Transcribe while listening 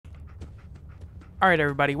Alright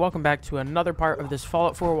everybody, welcome back to another part of this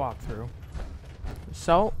Fallout 4 walkthrough.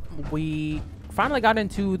 So, we finally got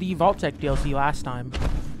into the Vault-Tec DLC last time.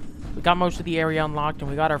 We got most of the area unlocked and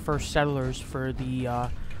we got our first settlers for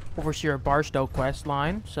the Overseer of Barstow quest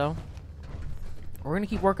line, so we're going to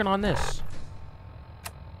keep working on this.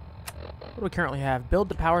 What do we currently have? Build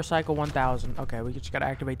the power cycle 1000. Okay, we just got to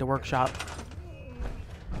activate the workshop.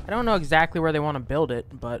 I don't know exactly where they want to build it,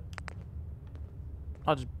 but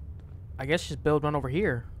I guess just build one over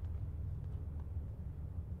here.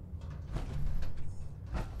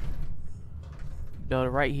 Build it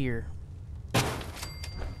right here. It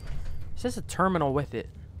says a terminal with it.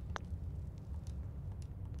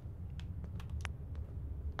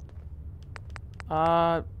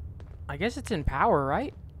 I guess it's in power,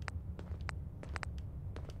 right?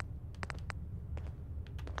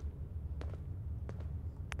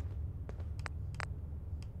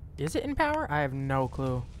 Is it in power? I have no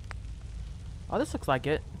clue. Oh, this looks like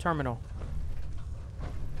it. Terminal.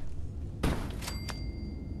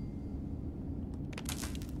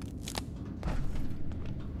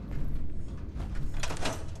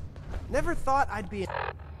 Never thought I'd be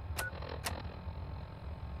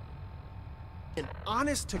an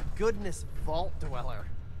honest-to-goodness vault dweller.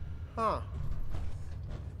 Huh.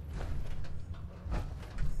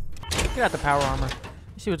 Get out the power armor.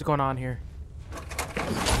 Let's see what's going on here.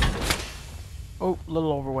 Oh, a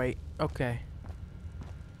little overweight. Okay.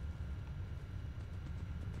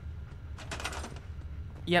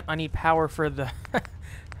 Yep, I need power for the...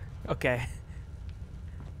 Okay.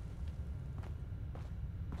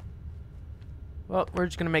 Well, we're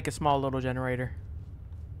just gonna make a small little generator.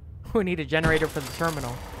 We need a generator for the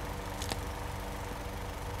terminal.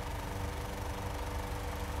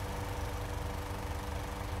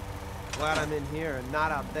 Glad I'm in here and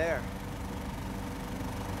not out there.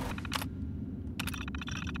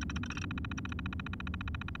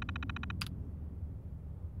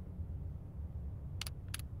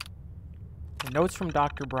 Notes from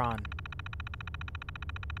Dr. Braun.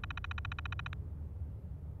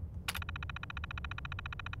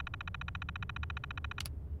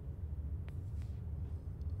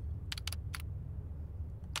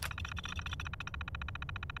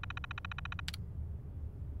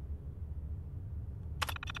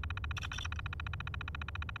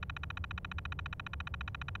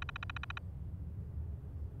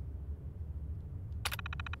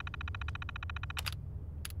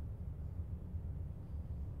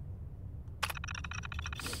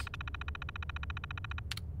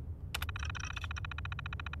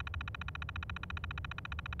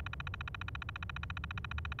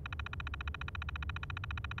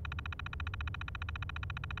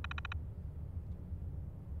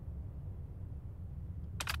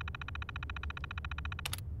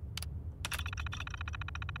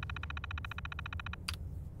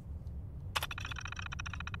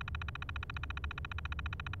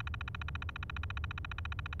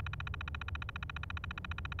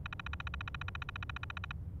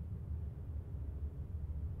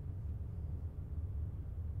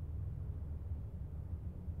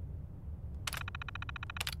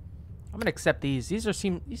 I'm gonna accept these. These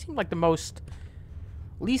seem like the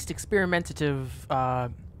least experimentative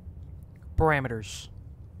parameters.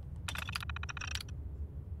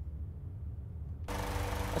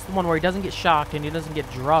 That's the one where he doesn't get shocked and he doesn't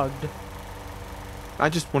get drugged. I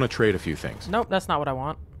just want to trade a few things. Nope, that's not what I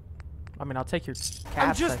want. I mean, I'll take your cat.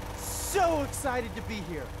 I'm just so excited to be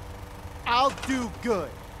here. I'll do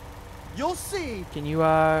good. You'll see. Can you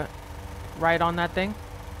ride on that thing?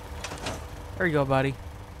 There you go, buddy.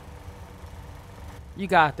 You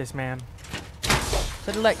got this, man.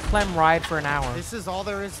 Said to let Clem ride for an hour. This is all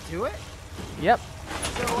there is to it? Yep.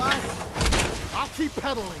 So I'll keep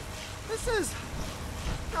pedaling. This is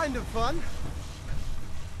kind of fun.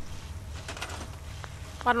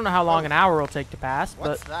 I don't know how long an hour will take to pass,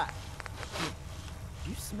 What's but... that?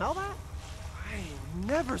 You smell that? I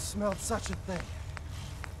never smelled such a thing.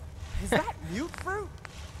 Is that mute fruit?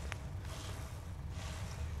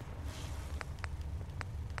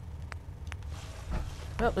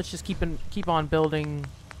 Well, let's just keep on building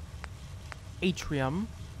atrium.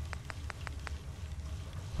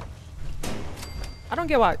 I don't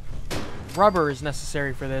get why rubber is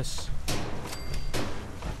necessary for this.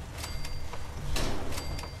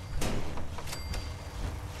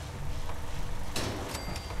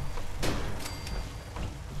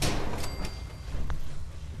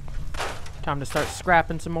 Time to start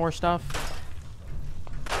scrapping some more stuff.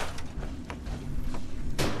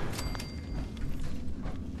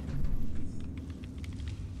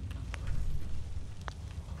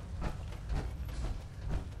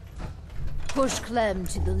 Push Clem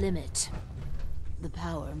to the limit. The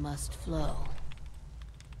power must flow.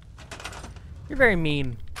 You're very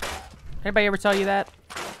mean. Anybody ever tell you that?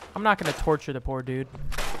 I'm not gonna torture the poor dude.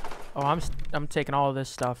 Oh, I'm taking all of this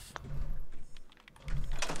stuff.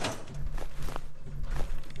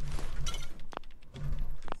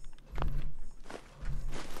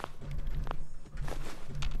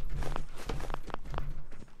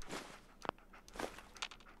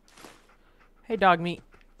 Hey, dog meat.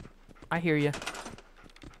 I hear you.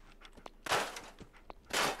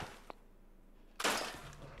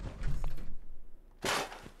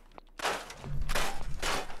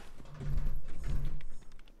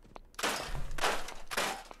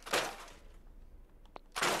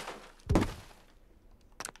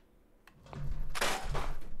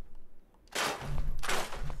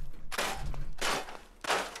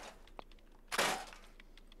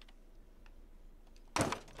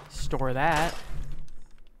 Store that.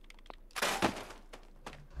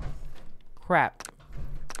 Crap.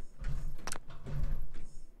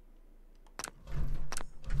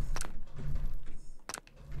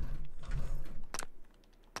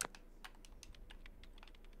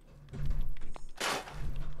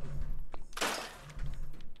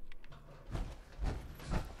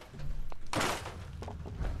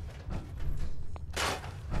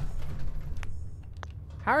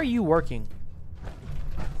 How are you working?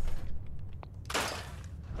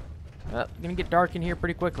 Gonna get dark in here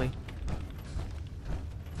pretty quickly.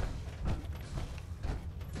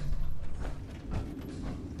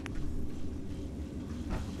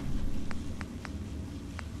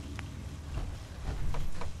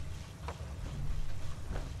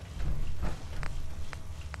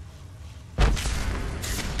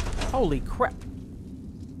 Holy crap.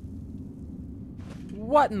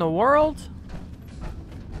 What in the world?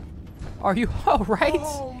 Are you alright?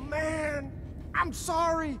 Oh, man. I'm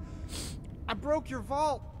sorry. I broke your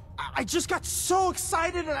vault. I just got so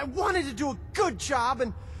excited and I wanted to do a good job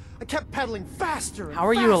and I kept pedaling faster and How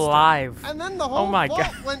are faster. you alive? And then the whole my vault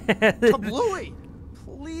God. went kablooey.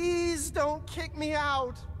 Please don't kick me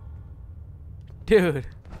out. Dude.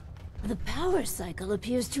 The power cycle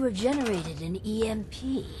appears to have generated an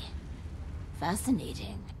EMP.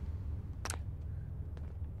 Fascinating.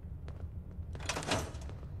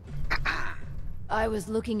 I was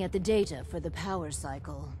looking at the data for the power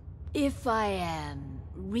cycle. If I am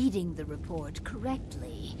reading the report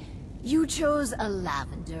correctly, you chose a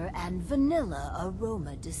lavender and vanilla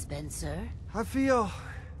aroma dispenser. I feel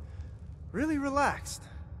really relaxed.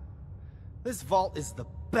 This vault is the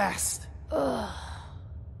best.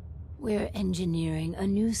 We're engineering a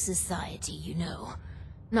new society, you know.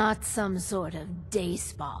 Not some sort of day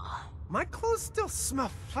spa. My clothes still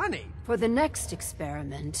smell funny. For the next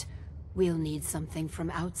experiment, we'll need something from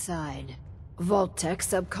outside. Vault-Tec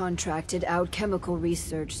subcontracted out chemical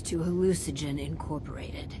research to Hallucinogen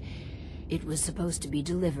Incorporated. It was supposed to be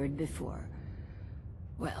delivered before.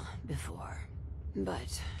 Well, before.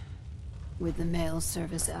 But with the mail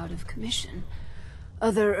service out of commission,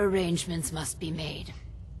 other arrangements must be made.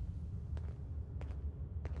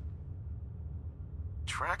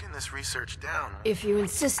 Tracking this research down. If you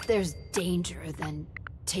insist there's danger, then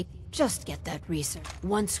just get that research.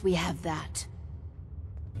 Once we have that.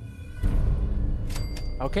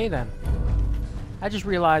 Okay then. I just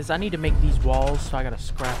realized I need to make these walls, so I gotta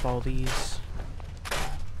scrap all these.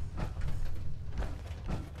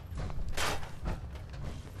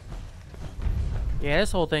 Yeah,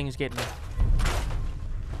 this whole thing is getting me.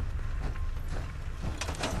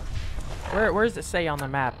 Where does it say on the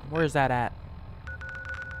map? Where is that at?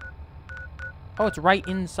 Oh, it's right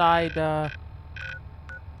inside,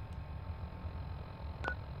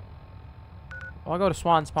 I'll go to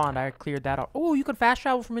Swan's Pond. I cleared that out. Oh, you can fast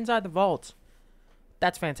travel from inside the vault.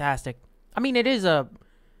 That's fantastic. I mean, it is a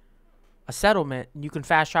settlement. You can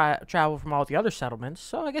fast travel from all the other settlements,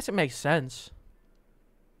 so I guess it makes sense.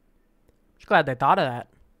 Just glad they thought of that.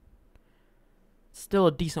 Still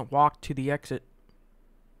a decent walk to the exit.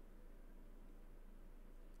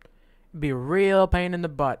 It'd be a real pain in the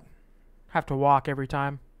butt. Have to walk every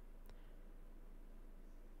time.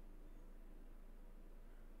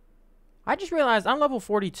 I just realized I'm level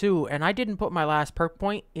 42 and I didn't put my last perk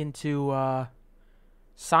point into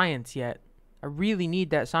science yet. I really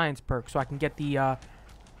need that science perk so I can get the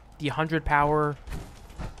 100 power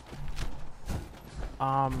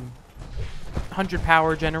 100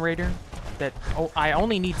 power generator that I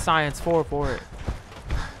only need science 4 for it.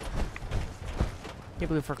 Can't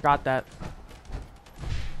believe I forgot that.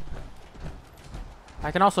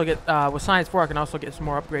 I can also get with science 4 I can also get some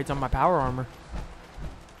more upgrades on my power armor.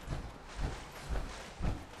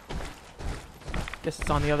 Guess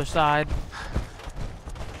it's on the other side.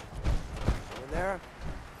 there?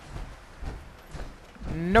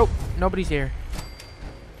 Nope, nobody's here.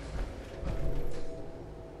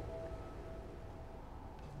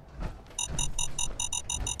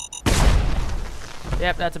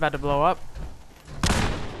 Yep, that's about to blow up.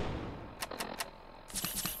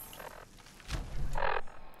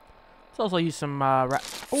 Let's also use some, oh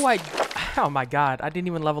my god, I didn't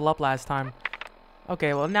even level up last time.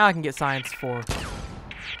 Okay, well now I can get science 4.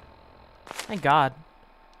 Thank god.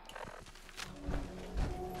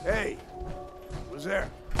 Hey, who's there?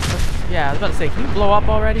 Yeah, I was about to say, can you blow up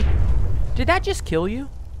already? Did that just kill you?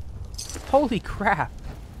 Holy crap.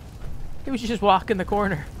 It was just walking the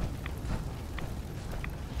corner.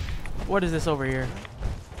 What is this over here?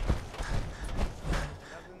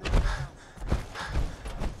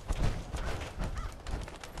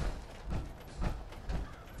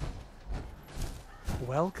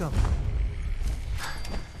 Welcome.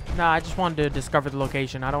 Nah, I just wanted to discover the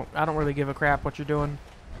location. I don't really give a crap what you're doing.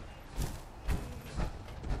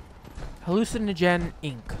 Hallucinogen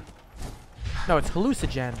ink. No, it's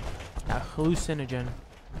hallucinogen. Not hallucinogen.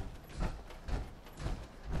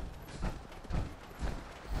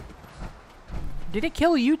 Did it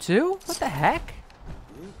kill you too? What the heck?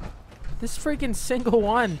 This freaking single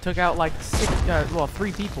one took out like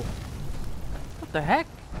 3 people. What the heck?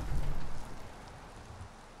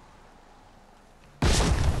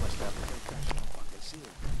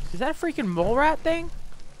 Is that a freaking mole rat thing?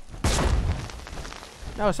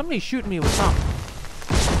 No, somebody's shooting me with something.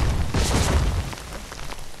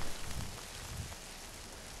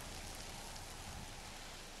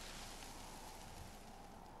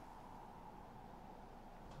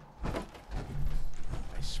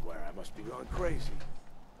 I swear I must be going crazy.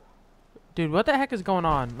 Dude, what the heck is going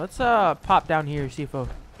on? Let's pop down here, see if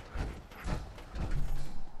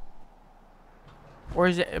or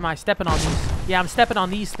is it, am I stepping on these? Yeah, I'm stepping on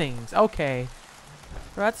these things. Okay.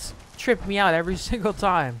 Bro, that's tripped me out every single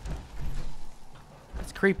time.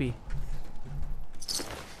 That's creepy.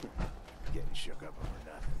 Getting shook up over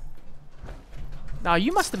nothing. Now,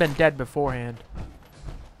 you must have been dead beforehand.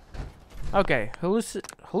 Okay,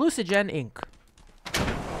 hallucinogen ink.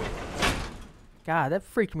 God, that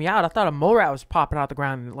freaked me out. I thought a mole rat was popping out the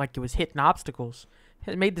ground like it was hitting obstacles.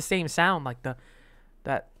 It made the same sound, like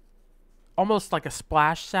that almost like a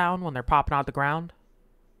splash sound when they're popping out the ground.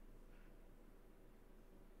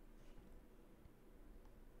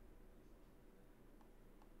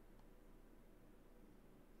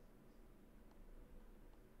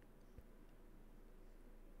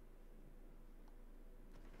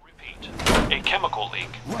 Repeat. A chemical leak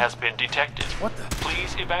has been detected. What the?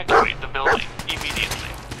 Please evacuate the building immediately.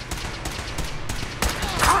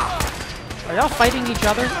 Are y'all fighting each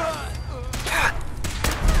other?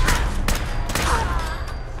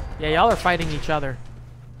 Yeah, y'all are fighting each other.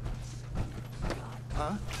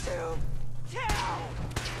 Huh?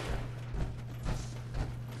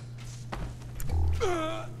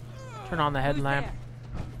 Turn on the headlamp.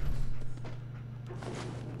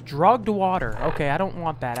 Drugged water. Okay, I don't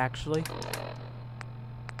want that, actually.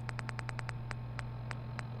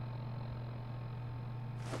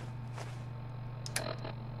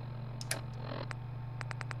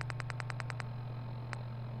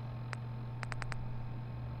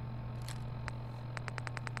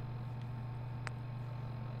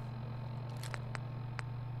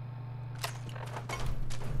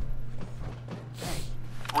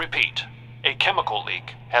 Repeat. A chemical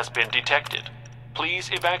leak has been detected. Please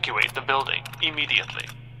evacuate the building immediately.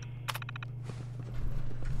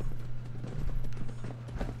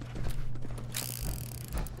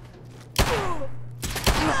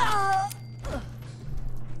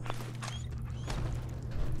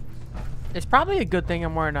 It's probably a good thing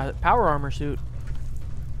I'm wearing a power armor suit.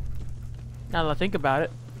 Now that I think about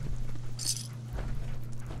it.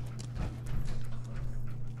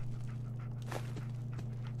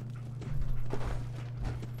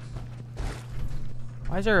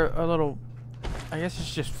 Why is there a little... I guess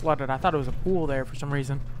it's just flooded. I thought it was a pool there for some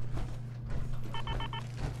reason.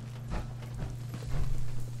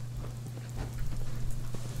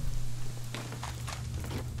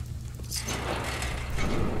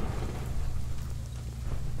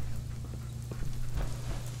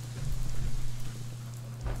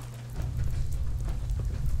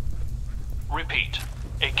 Repeat.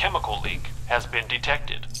 A chemical leak has been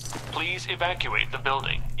detected. Please evacuate the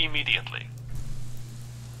building immediately.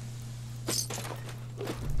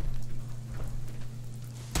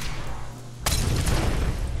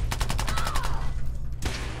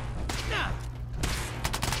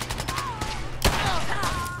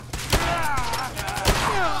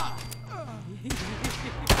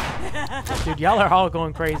 Dude, y'all are all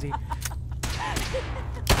going crazy.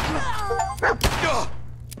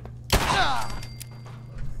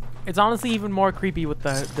 It's honestly even more creepy with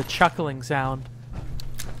the chuckling sound.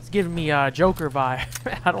 It's giving me a Joker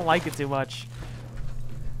vibe. I don't like it too much.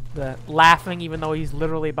 The laughing even though he's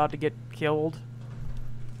literally about to get killed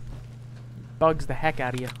bugs the heck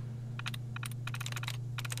out of you.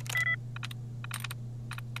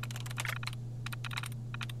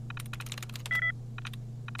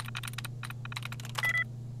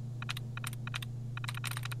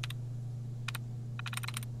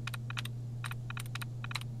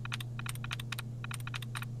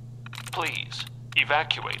 Please,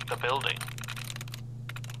 evacuate the building.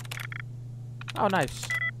 Oh, nice.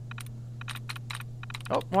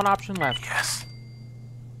 Oh, one option left. Yes.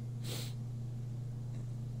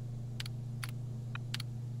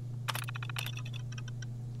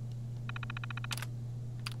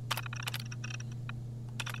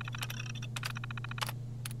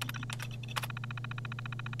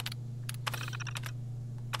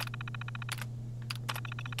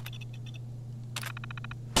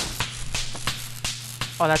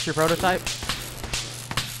 Oh, that's your prototype?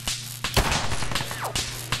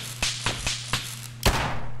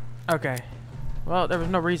 Okay. Well, there was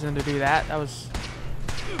no reason to do that. That was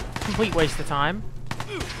a complete waste of time.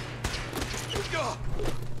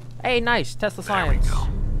 Hey, nice. Tesla science. There we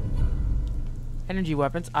go. Energy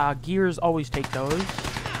weapons. Gears always take those.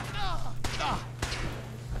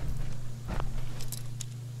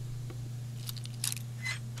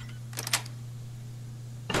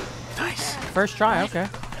 Nice. First try, okay.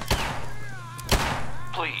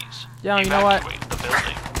 Please, Yeah, you know what? evacuate the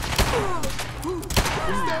building.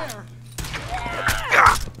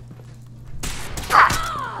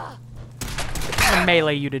 I'm gonna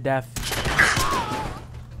melee you to death.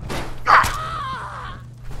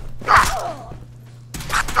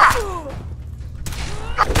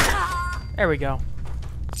 There we go.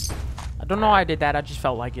 I don't know why I did that, I just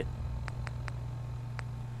felt like it.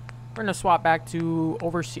 We're gonna swap back to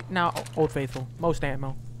Old Faithful. Most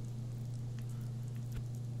ammo.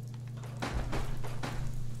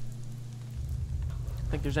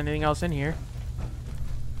 Think there's anything else in here.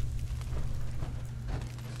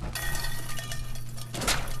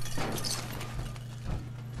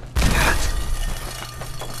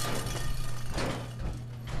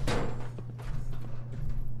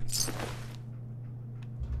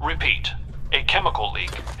 Repeat, a chemical leak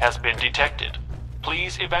has been detected.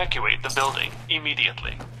 Please evacuate the building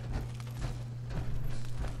immediately.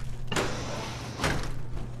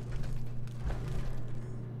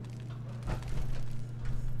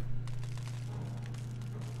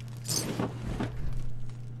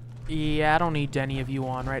 Yeah, I don't need any of you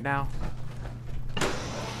on right now.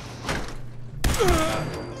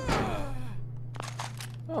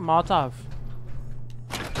 Oh, Molotov.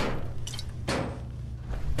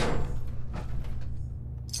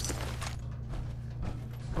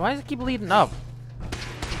 Why does it keep leading up?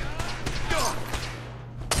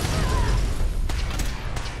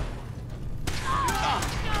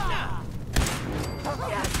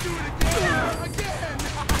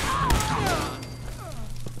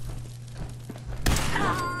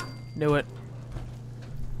 Knew it.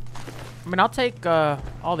 I mean, I'll take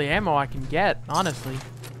all the ammo I can get, honestly.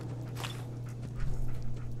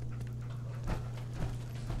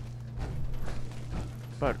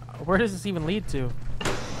 But where does this even lead to?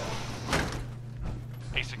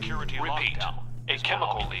 A security lockdown. A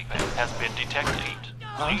chemical leak has been detected.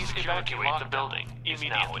 Please evacuate the building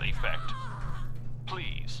immediately.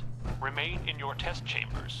 Please remain in your test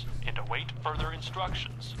chambers and await further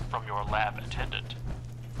instructions from your lab attendant.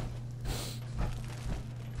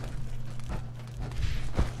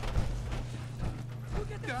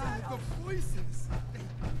 God, the voices.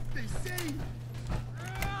 They say.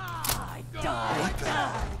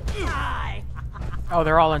 Oh,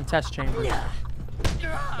 they're all in test chambers.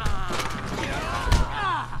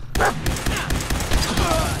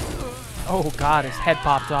 Oh god, his head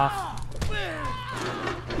popped off.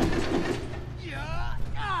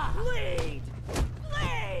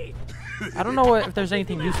 I don't know if there's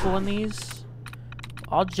anything useful in these.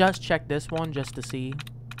 I'll just check this one just to see.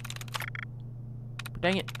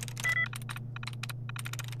 Dang it.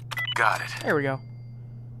 Got it. There we go.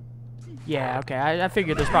 Yeah, okay. I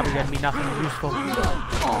figured there's probably gonna be nothing useful.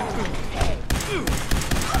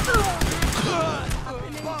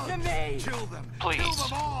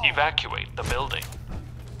 Please evacuate the building.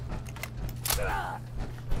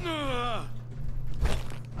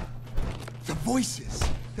 The voices.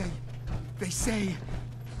 They say.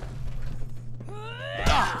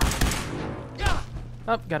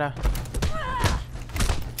 Oh, gotta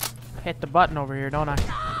hit the button over here, don't I?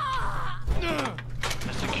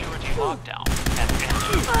 The security lockdown has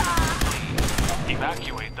ended. Please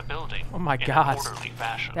evacuate the building. Oh my in God. an orderly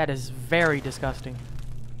fashion. That is very disgusting.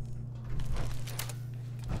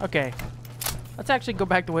 Okay. Let's actually go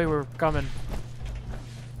back the way we were coming.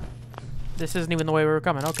 This isn't even the way we were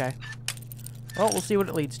coming. Okay. Well, we'll see what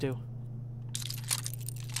it leads to.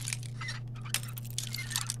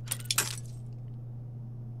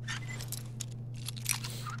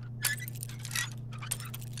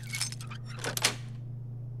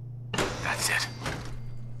 That's it.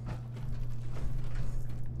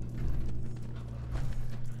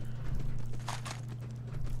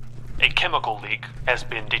 A chemical leak has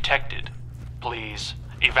been detected. Please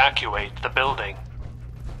evacuate the building.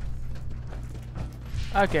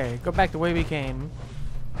 Okay, go back the way we came.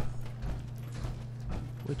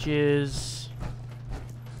 Which is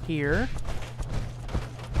here.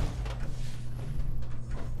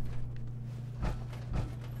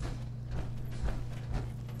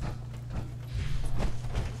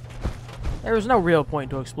 There was no real point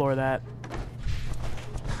to explore that.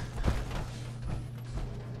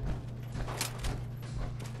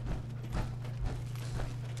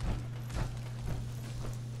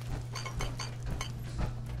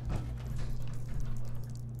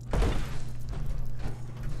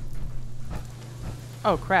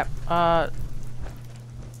 Oh crap. Yeah,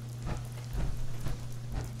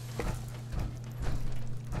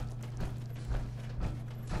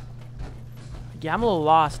 I'm a little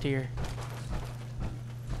lost here.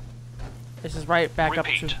 This is right back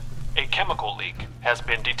Repeat, up to... a chemical leak has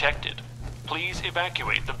been detected. Please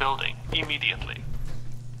evacuate the building immediately.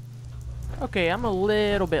 Okay, I'm a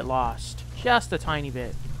little bit lost. Just a tiny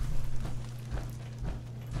bit.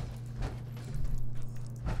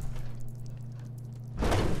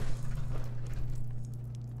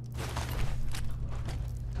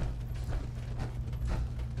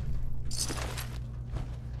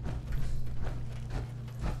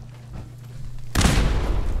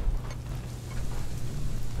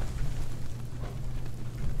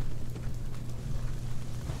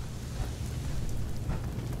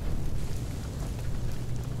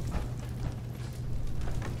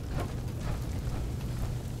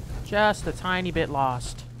 Just a tiny bit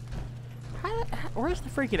lost. Where's the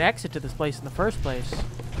freaking exit to this place in the first place?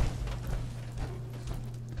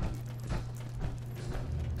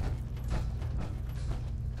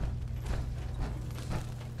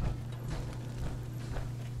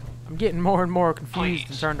 I'm getting more and more confused and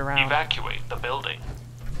Please turned around. evacuate the building.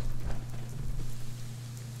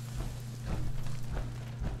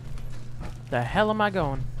 The hell am I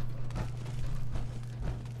going?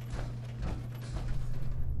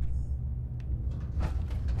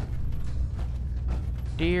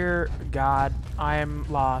 Dear God, I am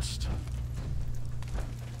lost.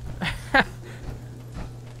 Does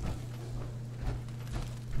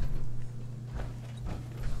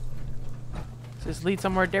this lead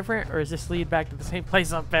somewhere different, or does this lead back to the same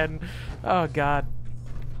place I've been? Oh God,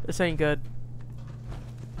 this ain't good.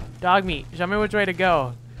 Dog meat, show me which way to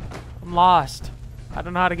go. I'm lost. I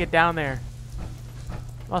don't know how to get down there.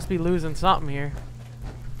 Must be losing something here.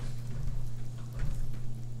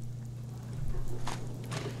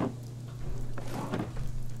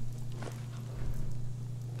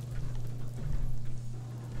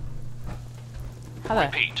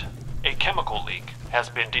 Repeat, a chemical leak has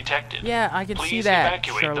been detected. Yeah, I can see Please that,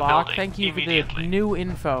 evacuate the Sherlock. building Thank you for the immediately. new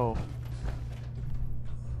info.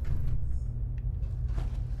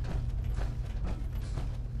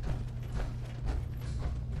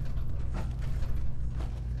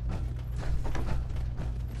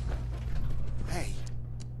 Hey,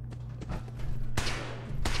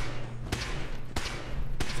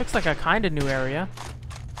 This looks like a kind of new area.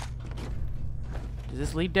 Does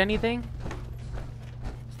this lead to anything?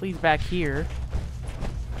 This leads back here.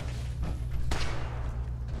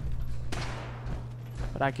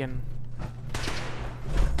 But I can...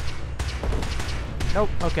 Nope,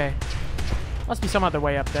 okay. Must be some other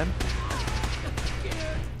way up then.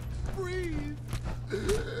 breathe.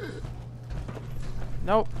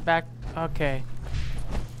 Nope, back... Okay.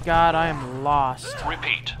 God, I am lost.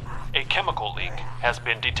 Repeat, a chemical leak has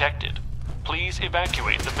been detected. Please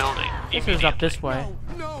evacuate the building This immediately. is up this way.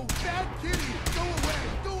 No, bad kitty, go away,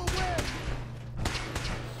 go away.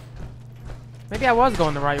 Maybe I was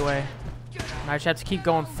going the right way. I just have to keep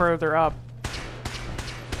going further up.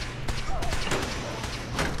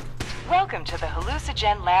 Welcome to the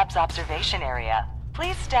Hallucinogen Labs observation area.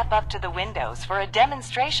 Please step up to the windows for a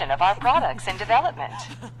demonstration of our products in development.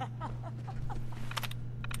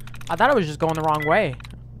 I thought I was just going the wrong way.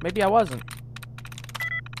 Maybe I wasn't.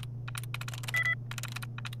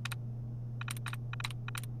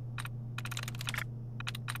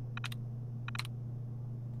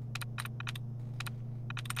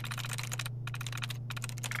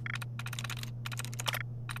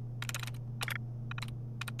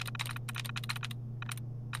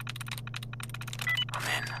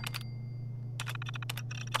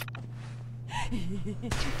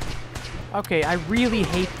 Okay, I really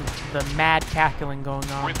hate the mad cackling going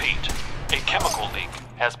on. Repeat, a chemical leak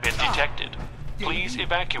has been detected. Please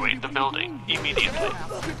evacuate the building immediately.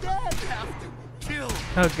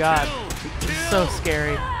 Oh god, it's so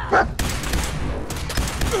scary.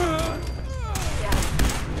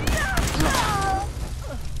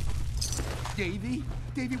 Davey?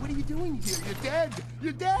 Davey, what are you doing here? You're dead!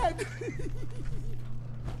 You're dead!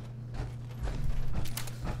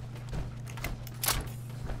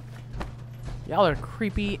 Y'all are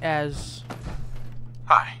creepy as...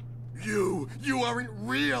 Hi. You aren't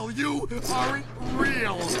real! You aren't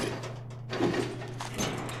real!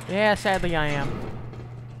 Yeah, sadly I am.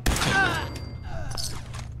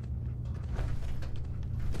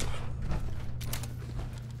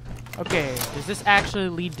 Okay, does this actually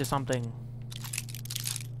lead to something?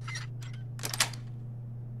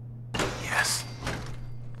 Yes.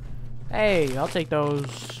 Hey, I'll take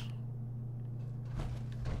those.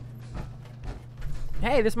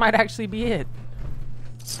 Hey, this might actually be it.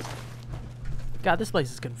 God, this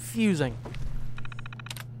place is confusing.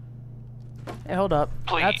 Hey, hold up.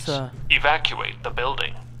 Please That's evacuate the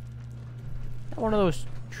building. one of those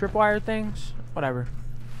tripwire things. Whatever.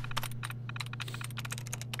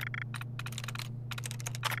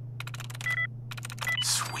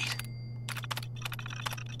 Sweet.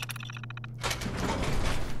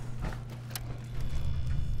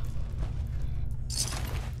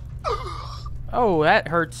 Oh, that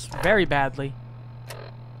hurts very badly.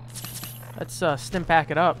 Let's stim pack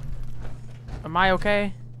it up. Am I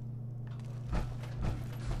okay?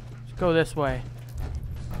 Let's go this way.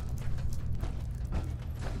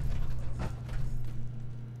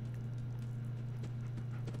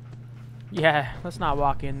 Yeah, let's not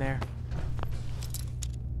walk in there.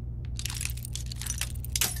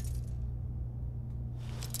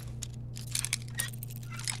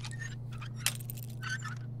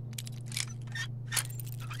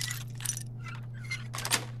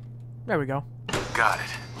 There we go. Got it.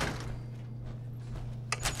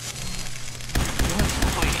 Please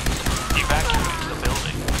evacuate the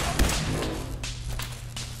building.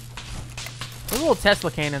 Those little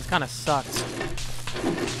Tesla cannons kind of suck.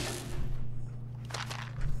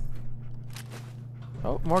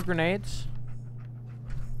 Oh, more grenades.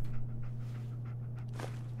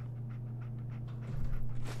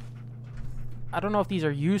 I don't know if these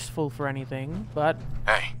are useful for anything, but...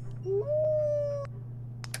 Hey.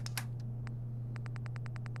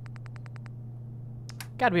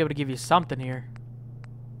 Gotta be able to give you something here.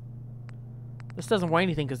 This doesn't weigh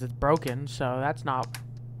anything because it's broken, so that's not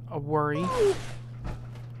a worry.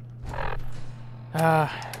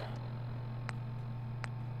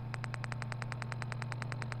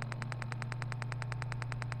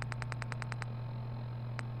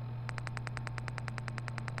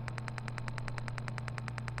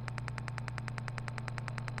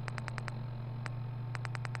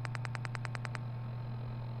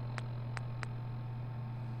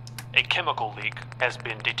 A chemical leak has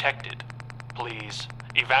been detected. Please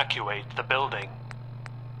evacuate the building.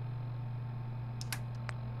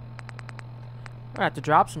 I'm gonna have to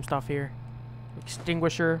drop some stuff here.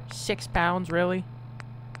 Extinguisher, 6 pounds, really?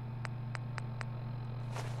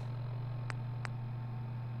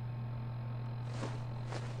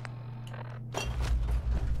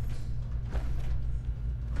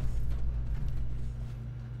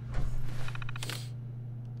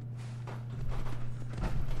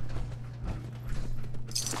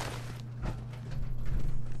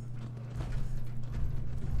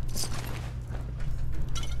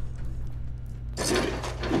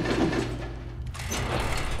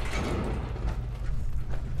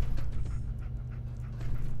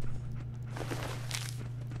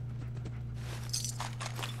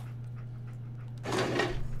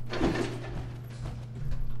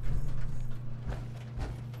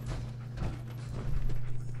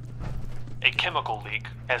 A chemical leak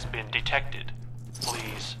has been detected.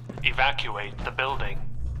 Please evacuate the building.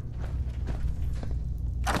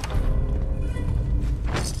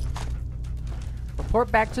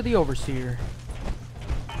 Report back to the Overseer.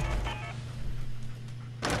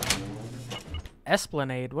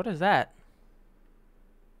 Esplanade, what is that?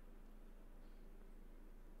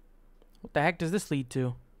 What the heck does this lead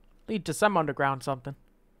to? Lead to some underground something.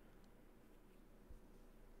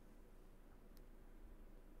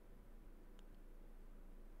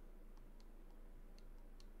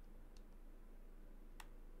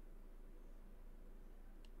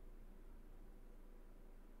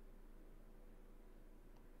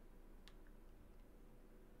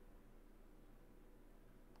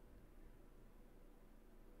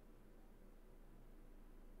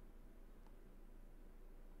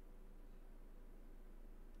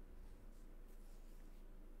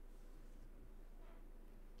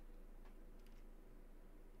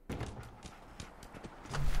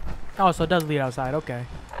 Oh, so it does lead outside. Okay.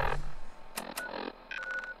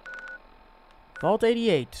 Vault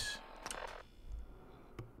 88.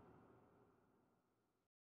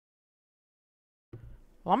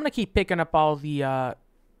 Well, I'm gonna keep picking up all the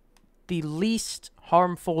least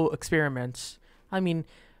harmful experiments. I mean,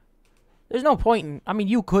 there's no point in... I mean,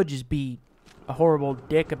 you could just be a horrible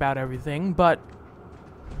dick about everything, but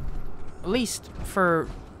at least for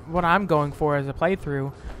what I'm going for as a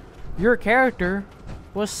playthrough, your character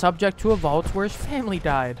was subject to a vault where his family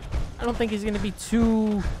died. I don't think he's gonna be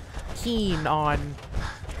too keen on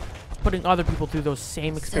putting other people through those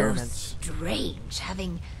same experiments. So strange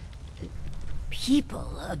having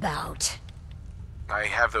people about. I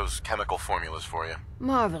have those chemical formulas for you.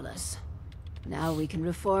 Marvelous. Now we can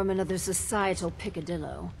reform another societal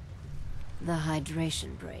picadillo. The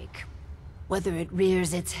hydration break. Whether it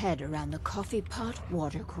rears its head around the coffee pot,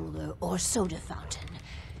 water cooler, or soda fountain,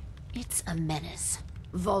 it's a menace.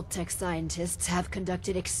 Vault-Tec scientists have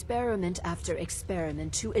conducted experiment after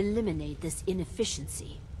experiment to eliminate this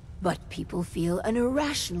inefficiency. But people feel an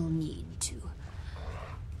irrational need to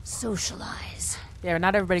socialize. Yeah,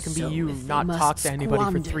 not everybody can be you, not talk to anybody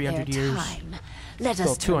for 300 years. Let Well,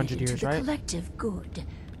 us 200 turn it into years, the right? collective good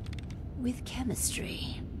with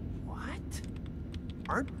chemistry. What?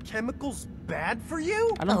 Aren't chemicals bad for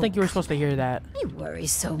you? I don't think you were supposed to hear that. You worry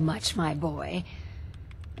so much, my boy.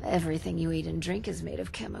 Everything you eat and drink is made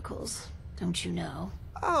of chemicals, don't you know?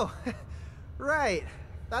 Oh, right.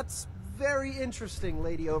 That's very interesting,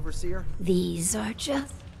 Lady Overseer. These are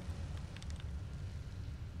just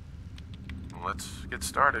Let's get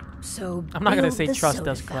started. so. I'm not gonna build say the trust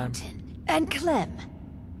soda us, Clem. fountain. And Clem,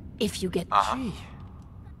 if you get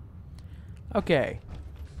Okay.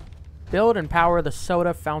 Build and power the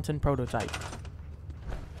soda fountain prototype.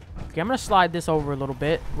 Okay, I'm gonna slide this over a little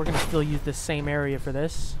bit. We're gonna still use the same area for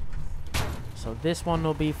this. So this one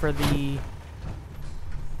will be for the...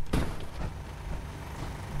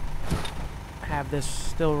 Have this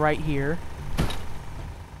still right here.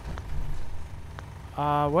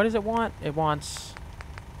 What does it want? It wants...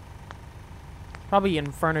 Probably in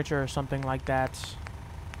furniture or something like that.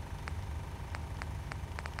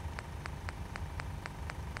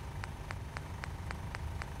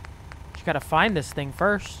 You gotta find this thing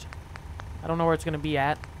first. I don't know where it's gonna be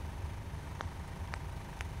at.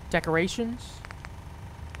 Decorations.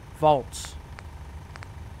 Vaults.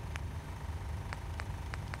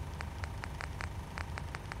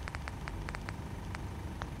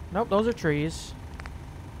 Nope, those are trees.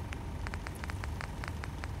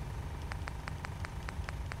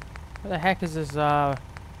 Where the heck is this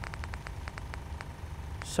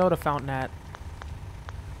soda fountain at?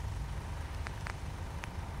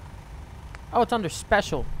 Oh, it's under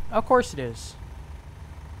special. Of course it is.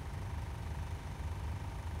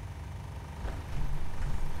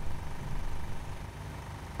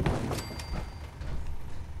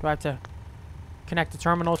 Do I have to connect the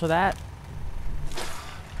terminal to that?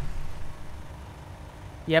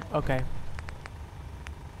 Yep, okay.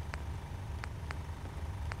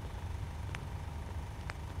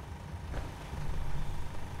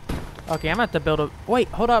 Okay, I'm gonna have to build a... Wait,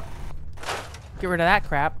 hold up. Get rid of that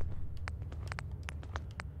crap.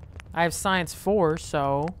 I have science 4,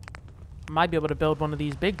 so I might be able to build one of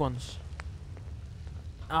these big ones.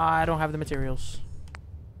 I don't have the materials.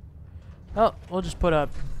 Oh, we'll just put a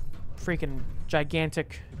freaking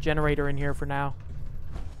gigantic generator in here for now.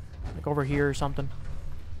 Like over here or something.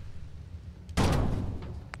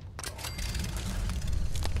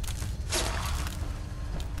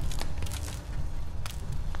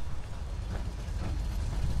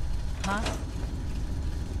 Huh?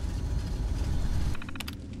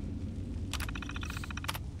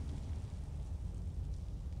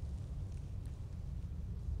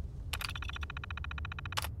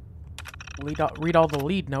 Read all the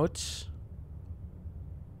lead notes.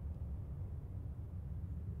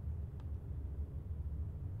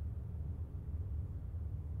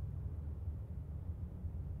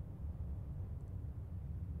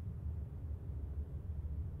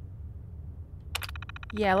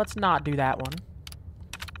 Yeah, let's not do that one.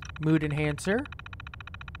 Mood enhancer.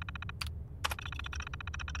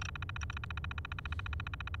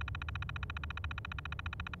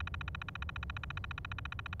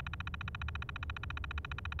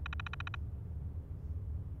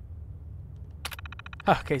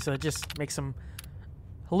 Okay, so it just makes them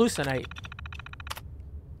hallucinate.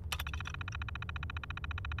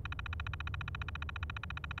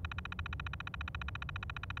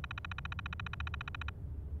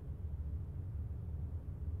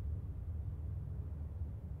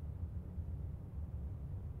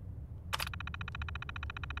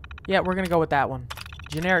 Yeah, we're gonna go with that one.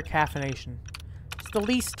 Generic caffeination. It's the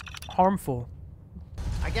least harmful.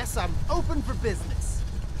 I guess I'm open for business.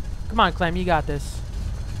 Come on, Clem, you got this.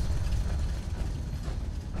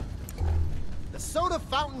 The soda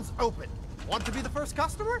fountain's open. Want to be the first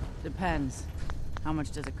customer? Depends. How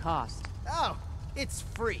much does it cost? Oh, it's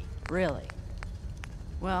free. Really?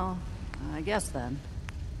 Well, I guess then.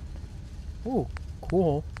 Ooh,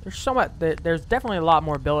 cool. There's so much. There's definitely a lot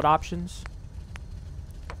more build options.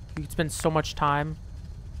 You can spend so much time.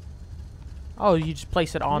 Oh, you just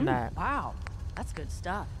place it on that. Wow, that's good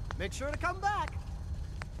stuff. Make sure to come back.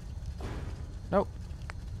 Nope.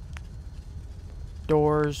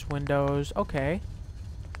 Doors, windows. Okay.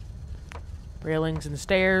 Railings and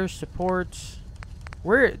stairs, supports.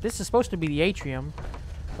 This is supposed to be the atrium,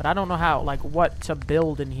 but I don't know how, like, what to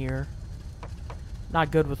build in here.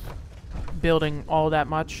 Not good with building all that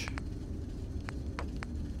much.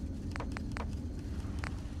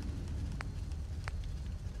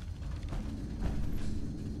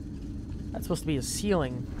 That's supposed to be a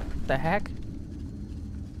ceiling. What the heck?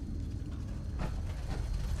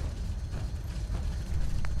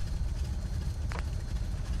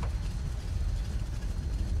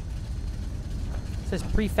 It says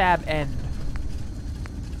prefab end.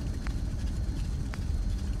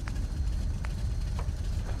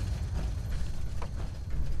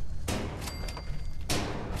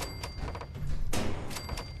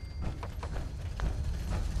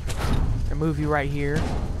 Move you right here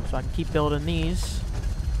so I can keep building these.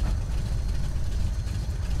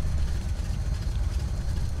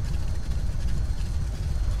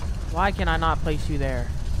 Why can I not place you there?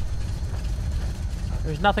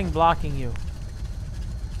 There's nothing blocking you.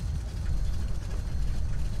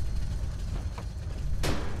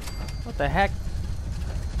 What the heck?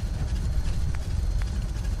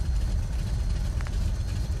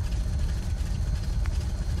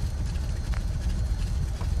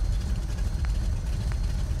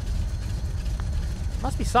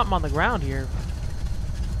 Must be something on the ground here.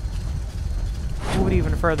 Move it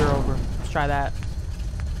even further over. Let's try that.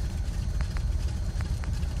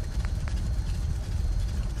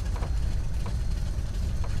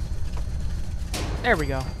 There we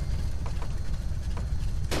go.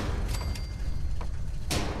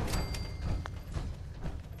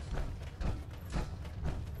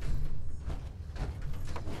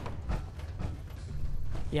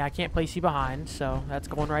 Yeah, I can't place you behind, so that's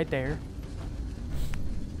going right there.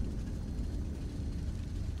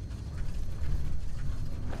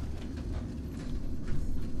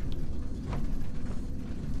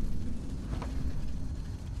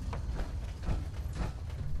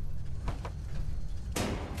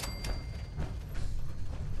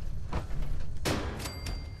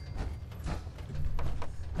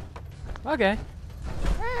 Okay.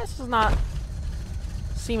 This is not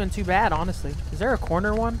seeming too bad, honestly. Is there a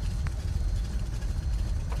corner one?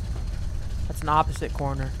 That's an opposite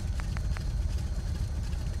corner.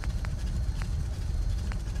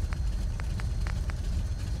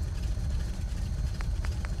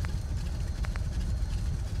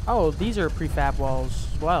 Oh, these are prefab walls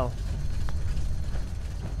as well.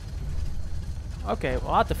 Okay, well,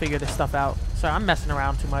 I'll have to figure this stuff out. Sorry, I'm messing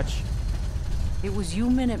around too much. It was you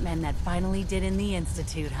Minutemen that finally did in the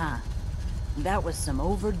Institute, huh? That was some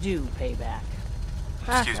overdue payback.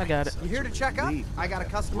 Excuse I me. got it. You here to check up? I got a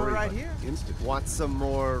customer right here. Want some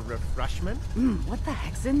more refreshment? What the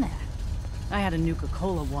heck's in that? I had a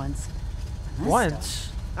Nuka-Cola once. And this Once?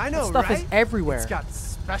 stuff- I know, That stuff right? is everywhere. It's got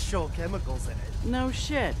special chemicals in it. No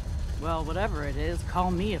shit. Well, whatever it is, call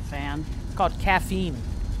me a fan. It's called caffeine.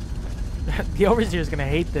 The overseer is gonna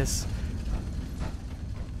hate this.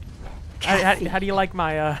 How do you like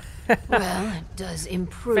my Well, it does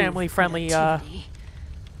improve family-friendly productivity,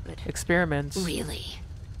 but experiments? really,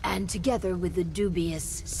 and together with the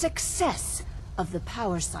dubious success of the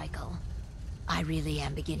power cycle, I really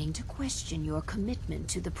am beginning to question your commitment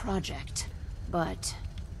to the project. But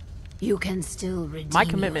you can still redeem My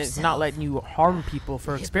commitment is not yourself. letting you harm people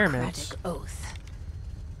for experiments. Hippocratic oath.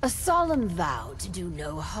 A solemn vow to do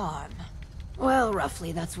no harm. Well,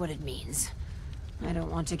 roughly, that's what it means. I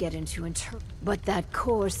don't want to get into but that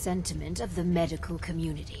core sentiment of the medical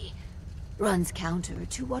community runs counter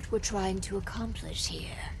to what we're trying to accomplish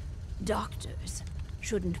here. Doctors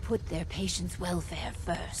shouldn't put their patients' welfare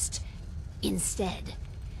first. Instead,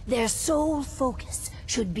 their sole focus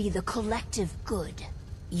should be the collective good.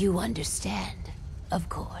 You understand, of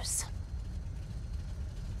course.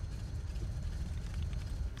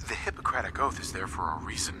 The Hippocratic Oath is there for a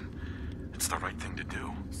reason. It's the right thing to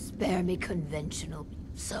do. Spare me conventional.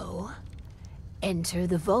 So, enter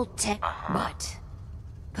the Vault-Tec, but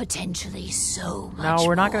Potentially so much No,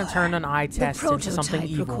 we're not going more. to turn an eye test into something The prototype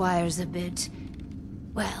evil. requires a bit...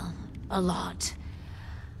 well, a lot.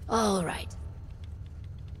 All right.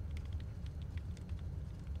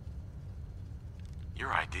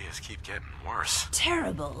 Your ideas keep getting worse.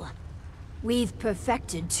 Terrible. We've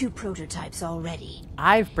perfected 2 prototypes already.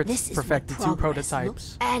 I've This is perfected what 2 progress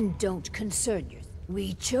prototypes. And don't concern yourself.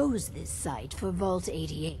 We chose this site for Vault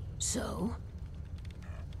 88, so...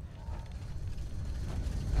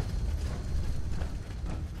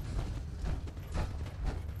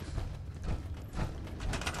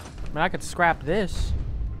 I mean, I could scrap this.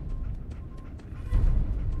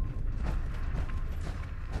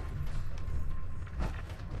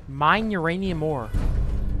 Mine uranium ore.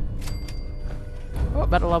 Oh,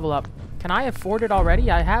 better level up. Can I afford it already?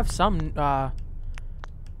 I have some,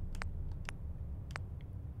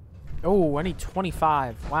 Oh, I need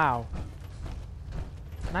 25. Wow.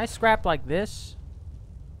 Can I scrap like this?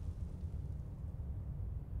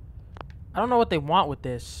 I don't know what they want with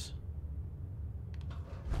this.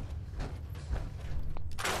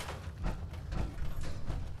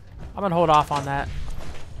 I'm gonna hold off on that.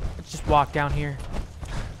 Let's just walk down here.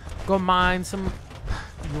 Go mine some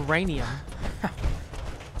uranium.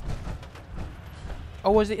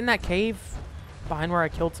 Oh, was it in that cave behind where I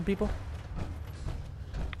killed some people?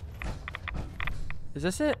 Is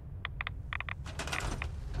this it?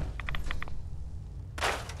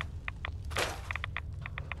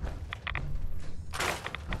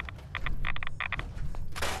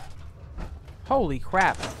 Holy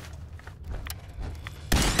crap.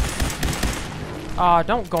 Aw,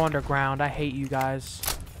 don't go underground. I hate you guys.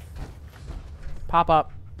 Pop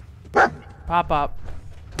up. Pop up.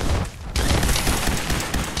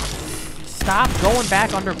 Stop going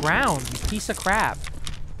back underground, you piece of crap.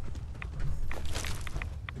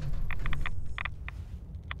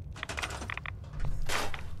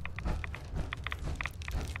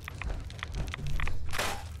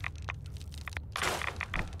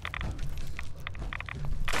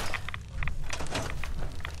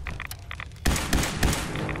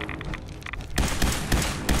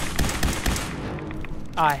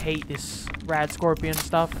 I hate this rad scorpion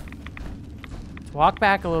stuff. Let's walk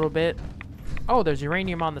back a little bit. Oh, there's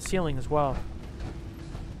uranium on the ceiling as well.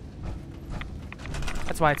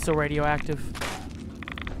 That's why it's so radioactive.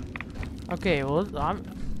 Okay, well,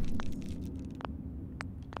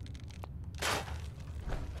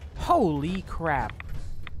 holy crap.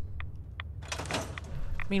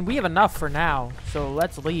 I mean, we have enough for now, so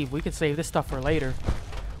let's leave. We can save this stuff for later.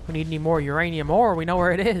 If we need any more uranium ore, we know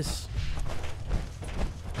where it is.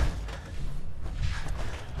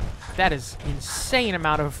 That is insane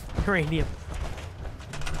amount of uranium.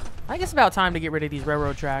 I guess it's about time to get rid of these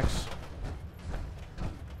railroad tracks.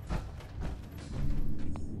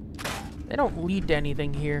 They don't lead to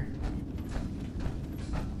anything here.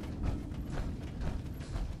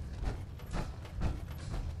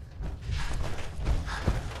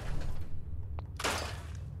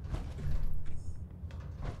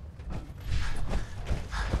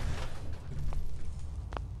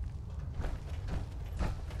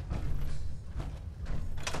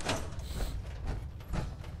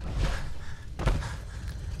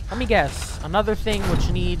 Let me guess. Another thing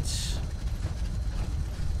which needs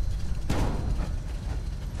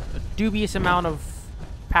a dubious amount of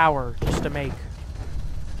power just to make.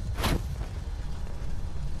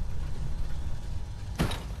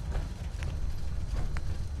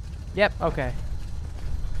 Yep, okay.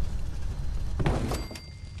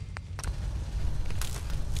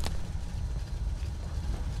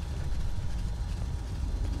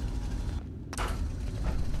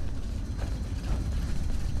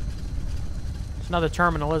 Another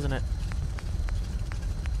terminal, isn't it?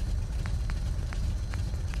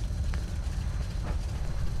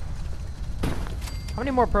 How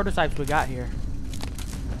many more prototypes we got here?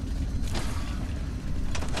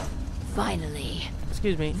 Finally.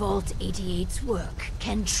 Excuse me. Vault 88's work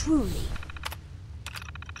can truly...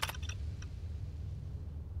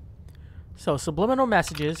 So, subliminal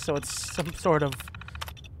messages, so it's some sort of...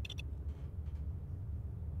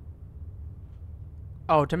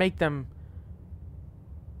 Oh, to make them...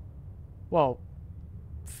 Well,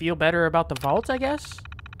 feel better about the vaults, I guess?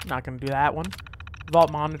 Not gonna do that one. Vault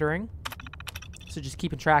monitoring. So just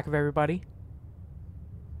keeping track of everybody.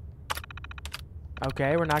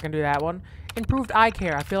 Okay, we're not gonna do that one. Improved eye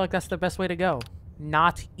care. I feel like that's the best way to go.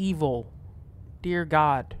 Not evil. Dear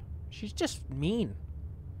God. She's just mean.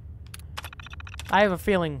 I have a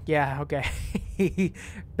feeling, yeah, okay.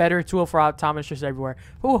 Better tool for optometrists everywhere.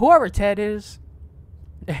 Whoever Ted is,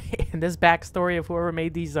 and this backstory of whoever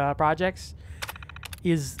made these projects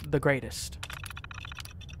is the greatest.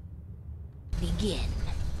 begin.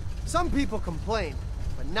 Some people complain,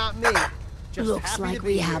 but not me. Just Looks happy like to be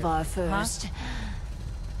we here. have our first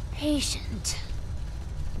patient.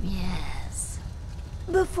 Yes.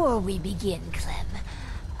 Before we begin, Clem,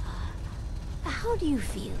 how do you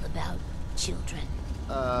feel about children?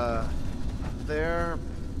 They're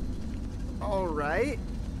all right,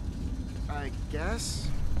 I guess.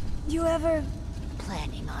 You ever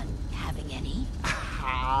planning on having any?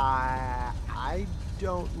 I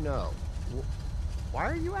don't know. Why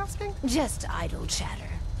are you asking? Just idle chatter.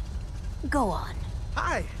 Go on.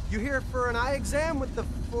 Hi, you here for an eye exam with the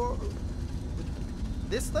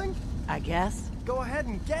this thing? I guess. Go ahead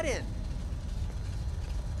and get in.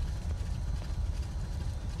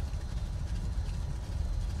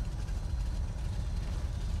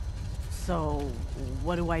 So,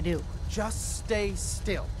 what do I do? Just stay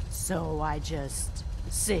still. So I just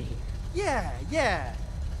sit here. Yeah.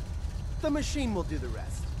 The machine will do the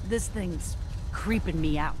rest. This thing's creeping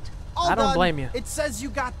me out. All I don't done. blame you. It says you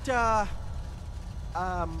got,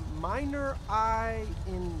 minor eye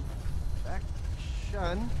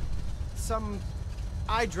infection. Some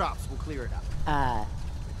eye drops will clear it up.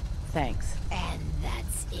 Thanks. And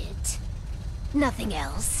that's it. Nothing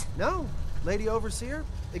else. No, Lady Overseer,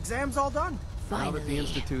 exam's all done. Finally,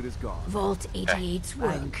 is gone. Vault 88's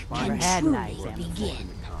work I've never can had an truly eye exam before. begin.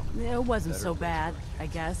 It wasn't so bad, I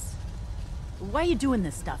guess. Why are you doing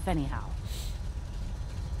this stuff, anyhow?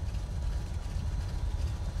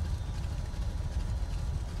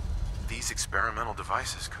 These experimental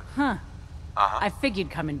devices could... Huh. I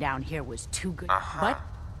figured coming down here was too good, but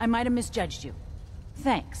I might have misjudged you.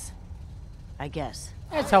 Thanks. I guess.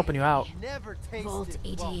 It's helping you out. Never Vault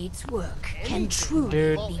tasted 88's work can truly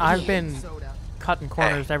Dude, begin. I've been soda. cutting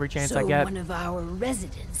corners every chance so I get. one of our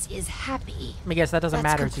residents is happy. I guess that doesn't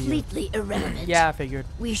That's matter to you. completely irrelevant. Yeah, I figured.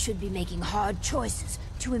 We should be making hard choices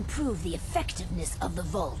to improve the effectiveness of the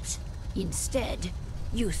Vault. Instead,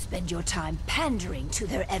 you spend your time pandering to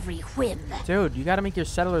their every whim. Dude, you gotta make your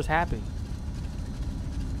settlers happy.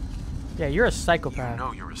 Yeah, you're a You psychopath.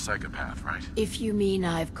 know you're a psychopath, right? If you mean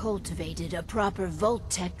I've cultivated a proper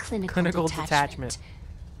Vault-Tec clinical detachment.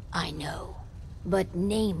 I know. But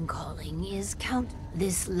name-calling is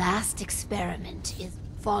This last experiment is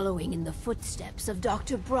following in the footsteps of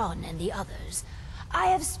Dr. Braun and the others. I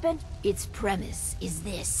have spent... Its premise is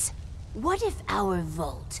this. What if our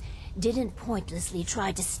Vault didn't pointlessly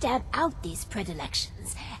try to stamp out these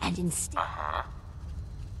predilections, and instead...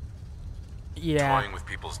 Yeah. Toying with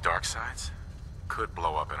people's dark sides could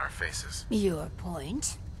blow up in our faces. Your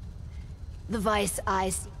point? The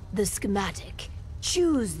the schematic.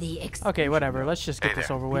 Choose the Okay, whatever. Let's just get Hey this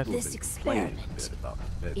there. over with. This experiment.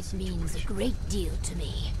 It means a great deal to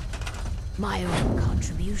me. My own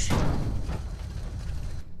contribution.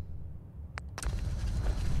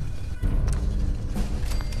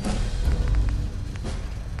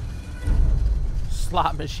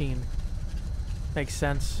 Slot machine. Makes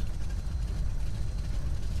sense.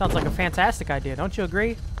 Sounds like a fantastic idea, don't you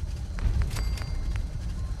agree?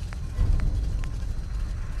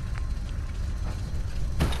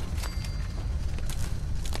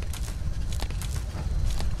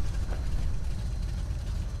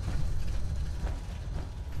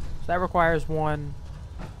 So that requires one.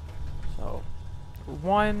 So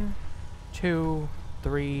 1, 2,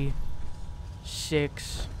 3,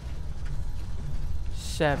 6,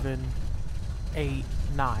 7, 8,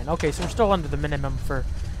 9. Okay, so we're still under the minimum for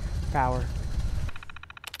power.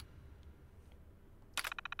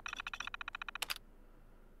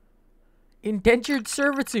 Indentured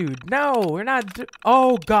servitude. No, we're not.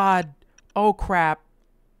 Oh, God. Oh, crap.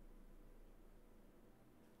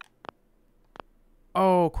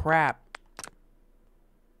 Oh, crap.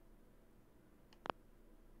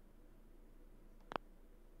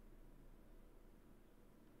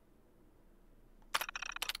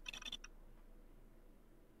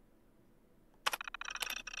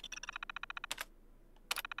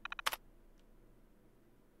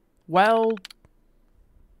 Well...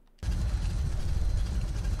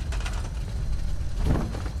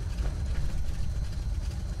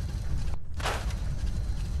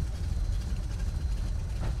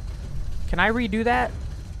 Can I redo that?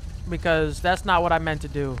 Because that's not what I meant to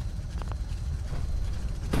do.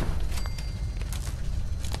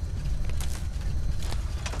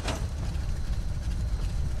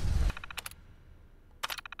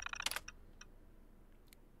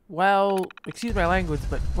 Well, excuse my language,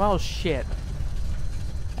 but, well, shit.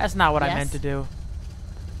 That's not what I meant to do.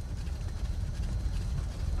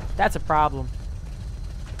 That's a problem.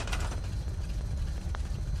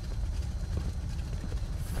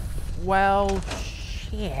 Well,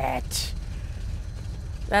 shit.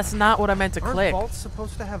 That's not what I meant to Aren't click. vaults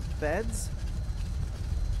supposed to have beds?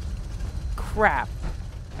 Crap.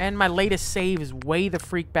 And my latest save is way the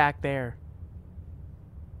freak back there.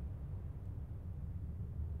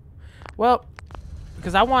 Well,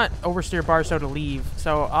 because I want Oversteer Barstow to leave,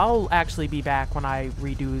 so I'll actually be back when I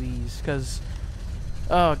redo these, because,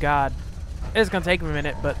 oh god, it's gonna take me a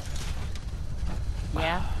minute, but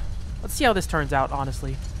Yeah? let's see how this turns out,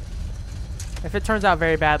 honestly. If it turns out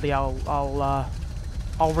very badly, I'll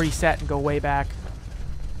reset and go way back.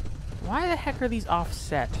 Why the heck are these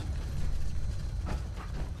offset?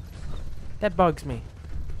 That bugs me.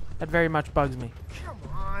 That very much bugs me. Come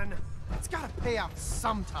on. It's gotta pay out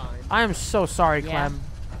sometime. I am so sorry, Yeah. Clem.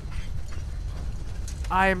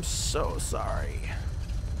 I am so sorry.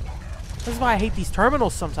 This is why I hate these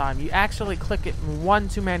terminals sometimes. You actually click it one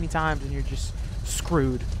too many times and you're just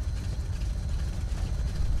screwed.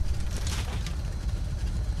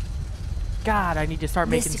 God, I need to start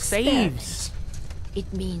making This saves. experiment,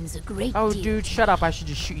 it means a great Oh, deal. dude, shut up. I should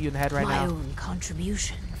just shoot you in the head right My now. own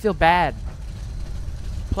contribution. I feel bad.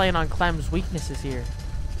 Playing on Clem's weaknesses here.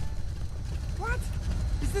 What?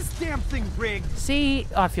 Is this damn thing rigged? See?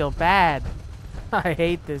 I feel bad. I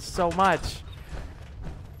hate this so much.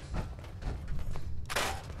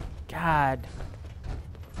 God.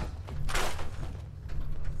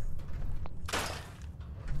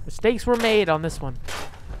 Mistakes were made on this one.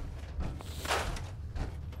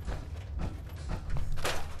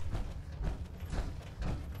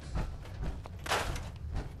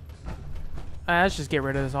 Let's just get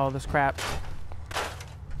rid of all this crap.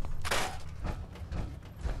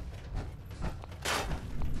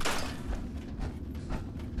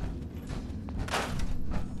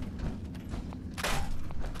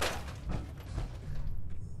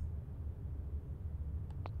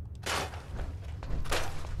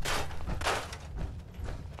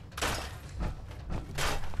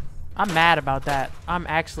 I'm mad about that. I'm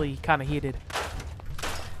actually kind of heated.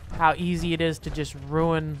 How easy it is to just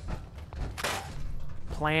ruin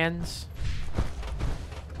plans.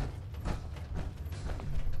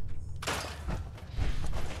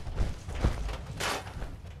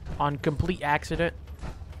 On complete accident.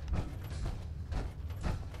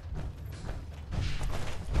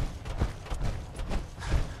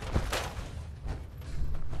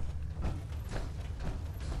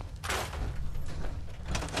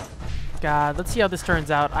 God, let's see how this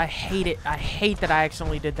turns out. I hate it. I hate that I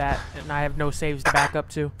accidentally did that and I have no saves to back up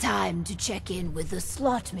to. Time to check in with the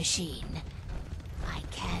slot machine. I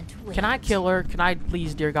can't wait. Can I kill her? Can I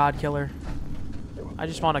please, dear God, kill her? I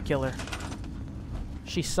just want to kill her.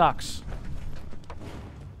 She sucks.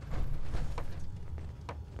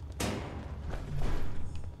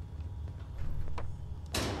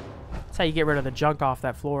 That's how you get rid of the junk off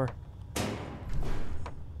that floor.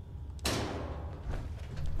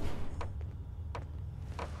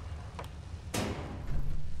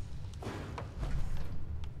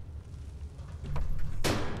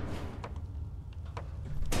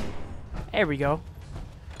 There we go.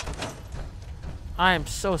 I am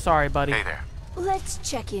so sorry, buddy. Hey there. Let's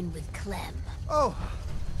check in with Clem. Oh,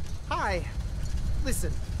 hi.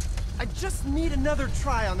 Listen, I just need another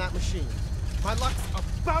try on that machine. My luck's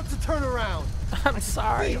about to turn around. I'm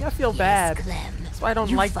sorry. I feel Yes, bad. Clem. That's why I don't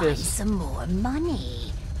you like find this. some more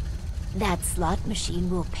money. That slot machine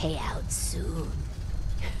will pay out soon.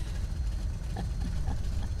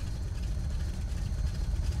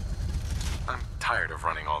 I'm tired of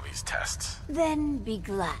running all these tests. Then be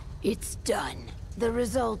glad it's done. The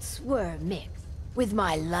results were mixed, with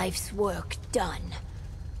my life's work done.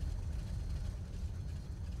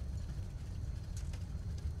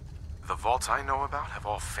 The vaults I know about have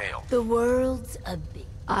all failed. The world's a big.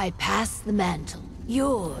 I pass the mantle.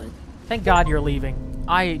 Yours. Thank God you're leaving.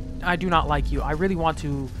 I do not like you. I really want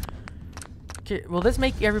to... Okay, will this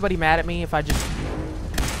make everybody mad at me if I just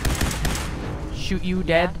shoot you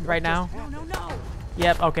dead right now? No.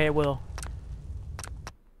 Yep, okay, it will.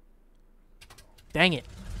 Dang it.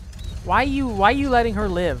 Why you letting her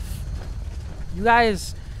live? You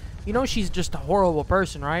guys, you know she's just a horrible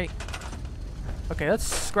person, right? Okay, let's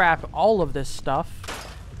scrap all of this stuff.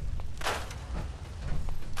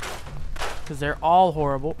 Because they're all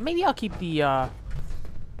horrible. Maybe I'll keep the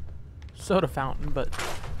soda fountain, but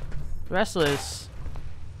the rest of this,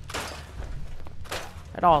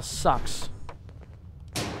 it all sucks.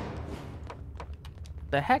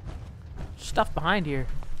 The heck? Stuff behind here.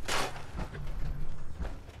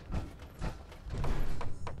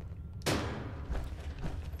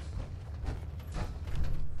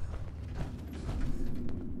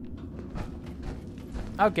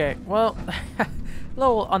 Okay, well, a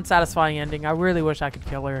little unsatisfying ending. I really wish I could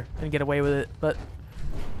kill her and get away with it, but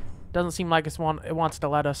Doesn't seem like it wants to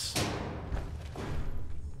let us.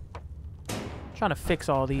 Trying to fix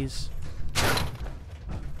all these.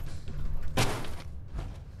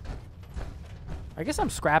 I guess I'm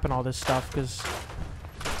scrapping all this stuff because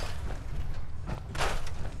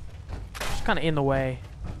it's kind of in the way.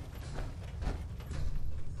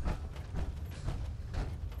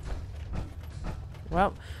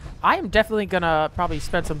 Well, I am definitely gonna probably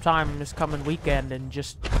spend some time this coming weekend and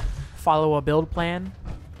just follow a build plan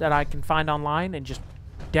that I can find online and just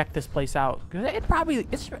deck this place out.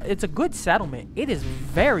 It's a good settlement. It is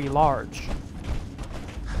very large,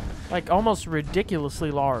 like almost ridiculously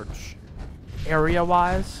large,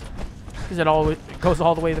 area-wise, because it goes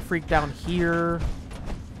all the way the freak down here.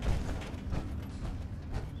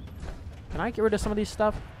 Can I get rid of some of these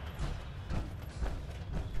stuff?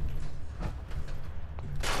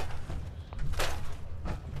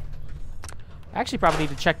 I actually probably need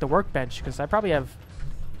to check the workbench because I probably have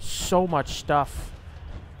so much stuff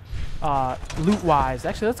loot-wise.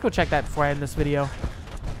 Actually, let's go check that before I end this video.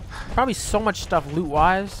 Probably so much stuff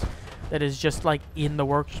loot-wise that is just like in the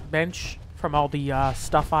workbench from all the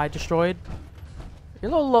stuff I destroyed.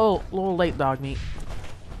 You're a little late, dog meat.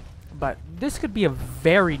 But this could be a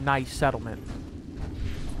very nice settlement.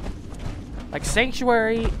 Like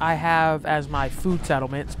Sanctuary, I have as my food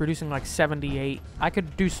settlement. It's producing like 78. I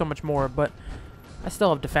could do so much more, but I still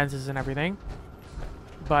have defenses and everything.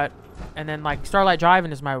 But, and then like Starlight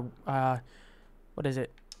Driving is my, what is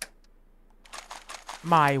it?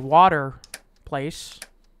 My water place.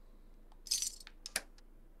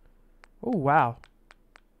 Oh, wow.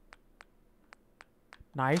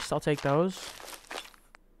 Nice, I'll take those.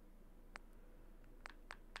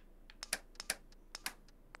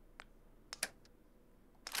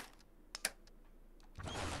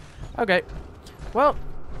 Okay, well,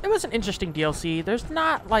 it was an interesting DLC. There's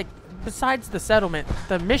not, like, besides the settlement,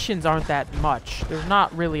 the missions aren't that much. There's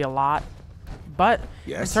not really a lot. But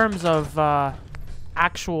in terms of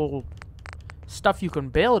actual stuff you can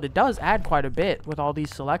build, it does add quite a bit with all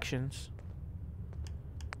these selections.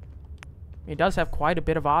 It does have quite a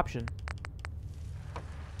bit of option.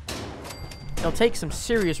 It'll take some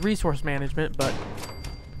serious resource management, but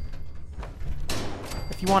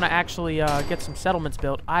if you want to actually get some settlements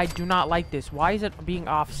built, I do not like this. Why is it being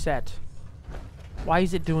offset? Why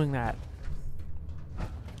is it doing that?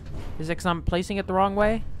 Is it because I'm placing it the wrong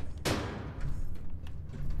way?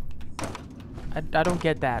 I don't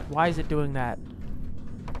get that. Why is it doing that?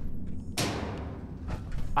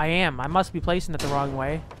 I must be placing it the wrong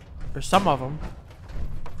way. Or some of them.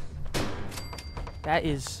 That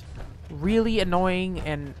is really annoying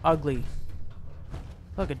and ugly.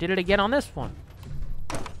 Look, I did it again on this one.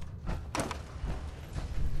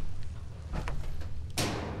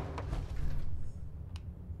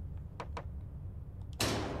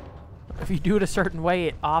 If you do it a certain way,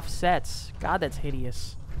 it offsets. God, that's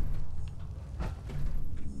hideous.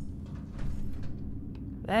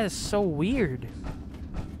 That is so weird.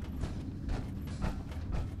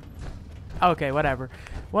 Okay, whatever.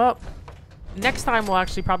 Well, next time we'll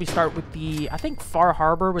actually probably start with the... I think Far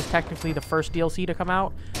Harbor was technically the first DLC to come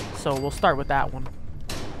out, so we'll start with that one.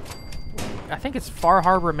 I think it's Far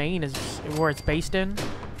Harbor, Maine is where it's based in.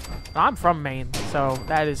 I'm from Maine, so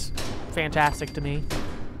that is fantastic to me.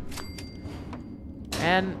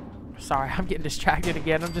 And... sorry, I'm getting distracted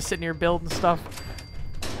again. I'm just sitting here building stuff.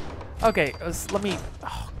 Okay, let me...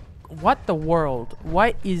 oh, what the world?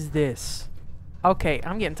 What is this? Okay,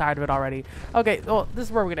 I'm getting tired of it already. Okay, well, this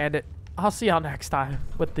is where we're going to end it. I'll see y'all next time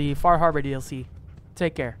with the Far Harbor DLC.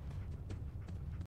 Take care.